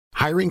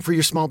Hiring for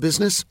your small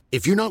business?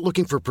 If you're not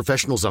looking for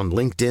professionals on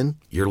LinkedIn,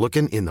 you're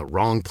looking in the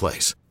wrong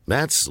place.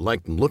 That's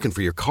like looking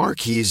for your car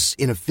keys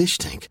in a fish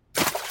tank.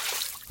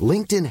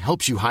 LinkedIn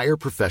helps you hire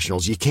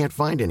professionals you can't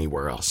find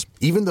anywhere else,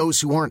 even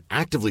those who aren't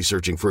actively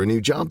searching for a new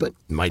job but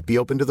might be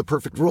open to the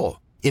perfect role.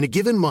 In a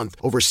given month,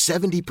 over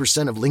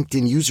 70% of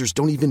LinkedIn users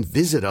don't even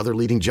visit other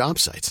leading job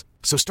sites.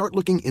 So start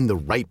looking in the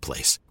right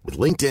place. With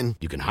LinkedIn,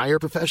 you can hire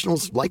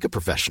professionals like a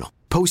professional.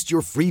 Post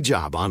your free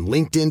job on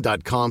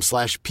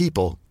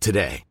linkedin.com/people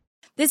today.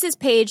 This is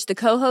Paige, the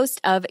co-host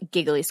of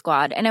Giggly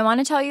Squad, and I want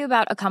to tell you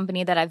about a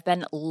company that I've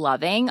been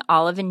loving,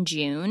 Olive &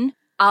 June.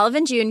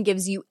 Olive & June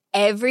gives you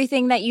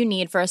everything that you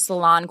need for a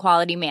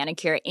salon-quality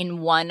manicure in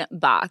one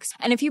box.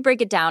 And if you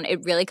break it down,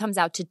 it really comes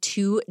out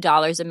to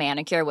 $2 a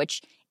manicure,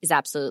 which is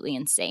absolutely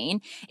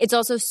insane. It's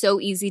also so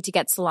easy to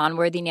get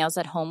salon-worthy nails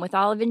at home with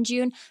Olive &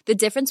 June. The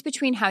difference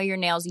between how your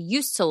nails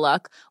used to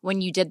look when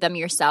you did them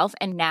yourself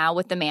and now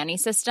with the Mani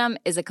system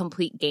is a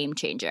complete game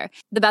changer.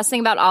 The best thing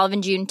about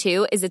Olive & June,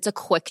 too, is it's a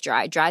quick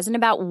dry. Dries in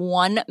about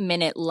 1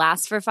 minute,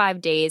 lasts for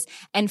 5 days,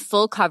 and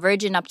full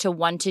coverage in up to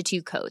 1 to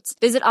 2 coats.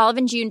 Visit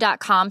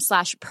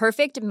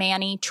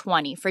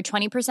oliveandjune.com/perfectmani20 for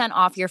 20%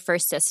 off your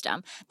first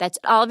system. That's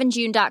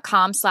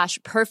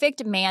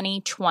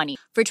oliveandjune.com/perfectmani20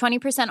 for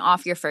 20%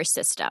 off your first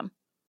system.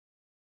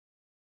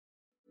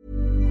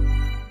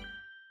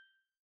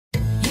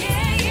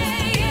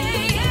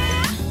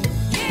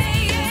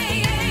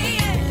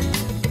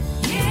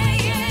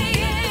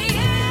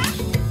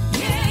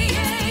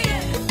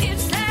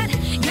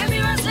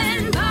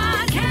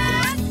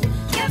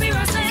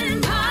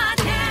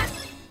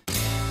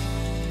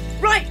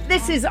 Right,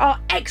 this is our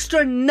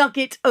extra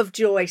nugget of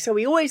joy. So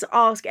we always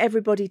ask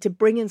everybody to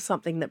bring in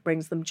something that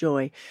brings them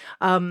joy.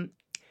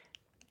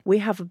 We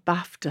have a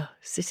BAFTA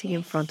sitting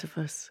in front of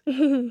us.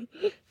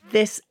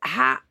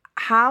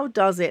 How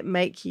does it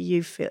make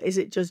you feel? Is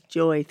it just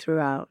joy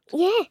throughout?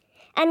 Yeah,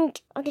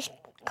 and I just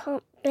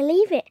can't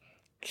believe it.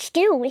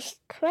 Still, it's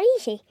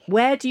crazy.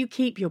 Where do you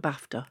keep your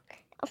BAFTA?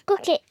 I've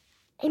got it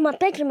in my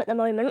bedroom at the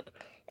moment.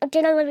 I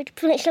don't know whether to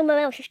put it somewhere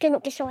else. I've still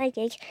not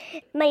decided.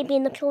 Maybe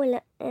in the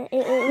toilet, in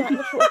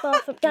the sort of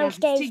bathroom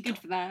downstairs. Too good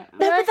for that.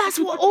 No, but that's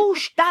what all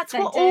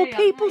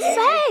people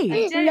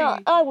say. No,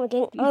 I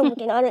wouldn't.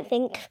 I don't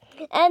think.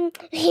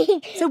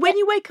 So when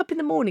you wake up in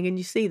the morning and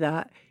you see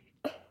that,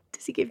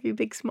 does it give you a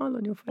big smile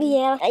on your face?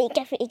 Yeah, it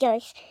definitely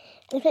does.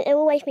 I think there'll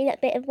always be that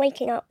bit of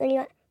waking up and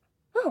you're like,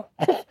 oh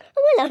hello,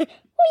 what are you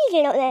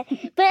doing up there?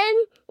 But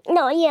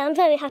no, yeah, I'm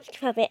very happy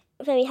to have it.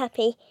 Very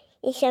happy.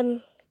 It's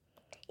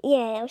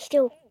yeah, I'm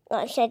still,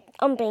 like I said,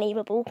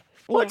 unbelievable.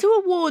 What do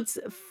awards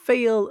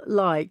feel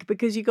like?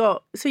 Because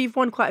you've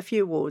won quite a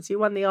few awards. You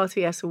won the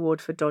RTS award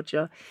for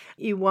Dodger.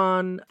 You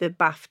won the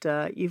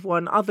BAFTA. You've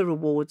won other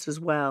awards as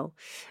well.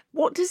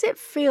 What does it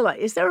feel like?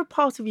 Is there a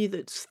part of you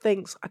that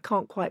thinks, I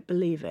can't quite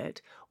believe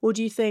it? Or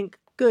do you think,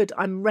 good,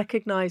 I'm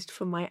recognised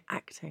for my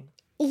acting?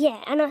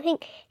 Yeah, and I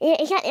think, yeah,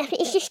 exactly. I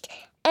think it's just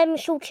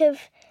sort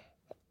of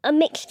a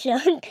mixture.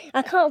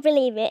 I can't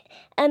believe it.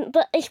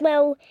 But as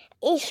well,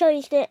 it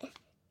shows that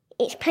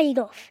it's paid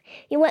off.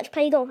 Your work's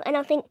paid off, and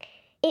I think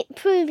it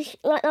proves,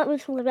 like we were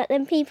talking about,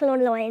 them people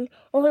online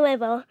or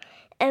whoever,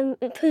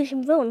 it proves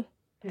them wrong.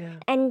 Yeah.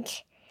 And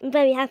I'm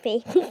very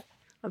happy.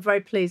 I'm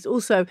very pleased.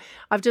 Also,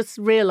 I've just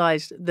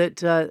realised that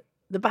the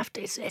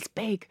BAFTA, it's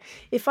big.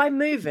 If I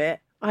move it,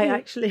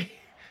 I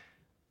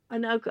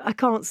know I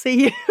can't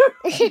see you.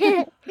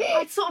 I'd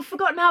sort of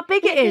forgotten how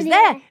big it is.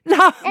 There.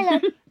 No.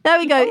 Hello. There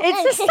we go.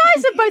 It's the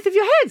size of both of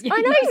your heads.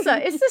 I know, sir.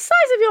 It's the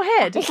size of your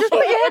head. Just put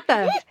your head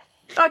there.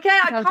 Okay,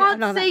 I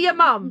can't see your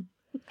mum.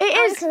 It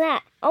is. Look at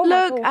that. Oh,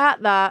 look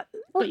at that.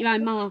 Got your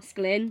own mask,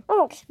 Lynn.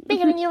 Oh, it's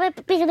bigger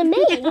than me.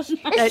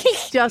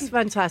 It's just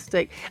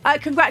fantastic.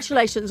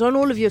 Congratulations on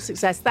all of your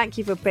success. Thank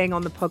you for being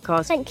on the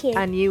podcast. Thank you.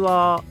 And you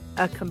are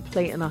a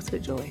complete and utter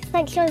joy.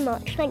 Thanks so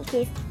much. Thank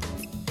you.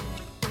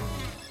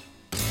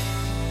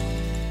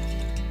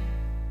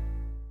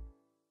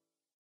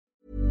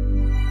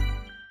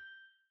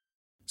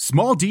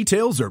 Small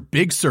details are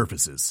big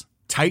surfaces.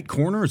 Tight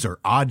corners are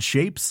odd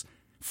shapes.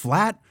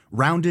 Flat,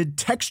 rounded,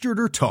 textured,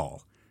 or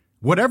tall.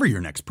 Whatever your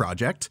next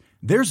project,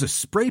 there's a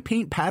spray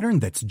paint pattern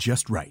that's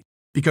just right.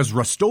 Because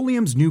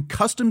Rust-Oleum's new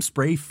Custom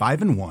Spray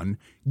 5-in-1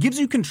 gives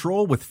you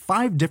control with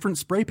 5 different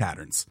spray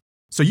patterns.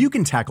 So you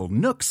can tackle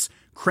nooks,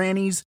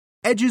 crannies,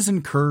 edges,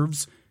 and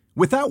curves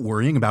without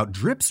worrying about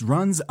drips,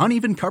 runs,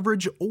 uneven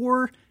coverage,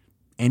 or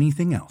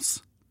anything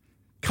else.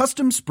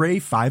 Custom Spray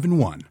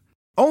 5-in-1.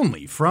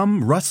 Only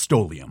from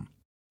Rust-Oleum.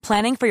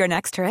 Planning for your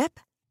next trip?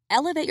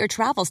 Elevate your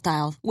travel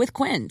style with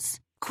Quince.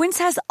 Quince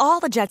has all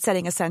the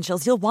jet-setting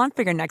essentials you'll want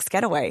for your next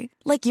getaway,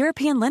 like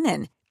European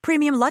linen,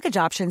 premium luggage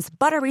options,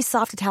 buttery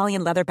soft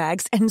Italian leather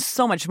bags, and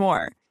so much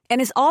more.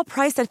 And is all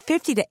priced at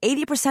 50 to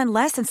 80%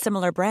 less than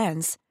similar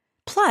brands.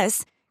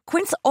 Plus,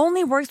 Quince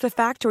only works with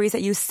factories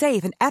that use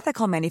safe and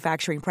ethical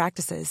manufacturing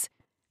practices.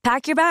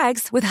 Pack your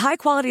bags with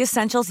high-quality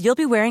essentials you'll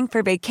be wearing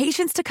for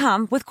vacations to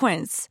come with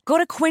Quince. Go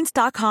to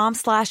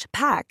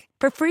quince.com/pack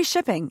for free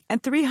shipping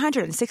and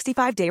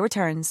 365-day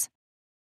returns.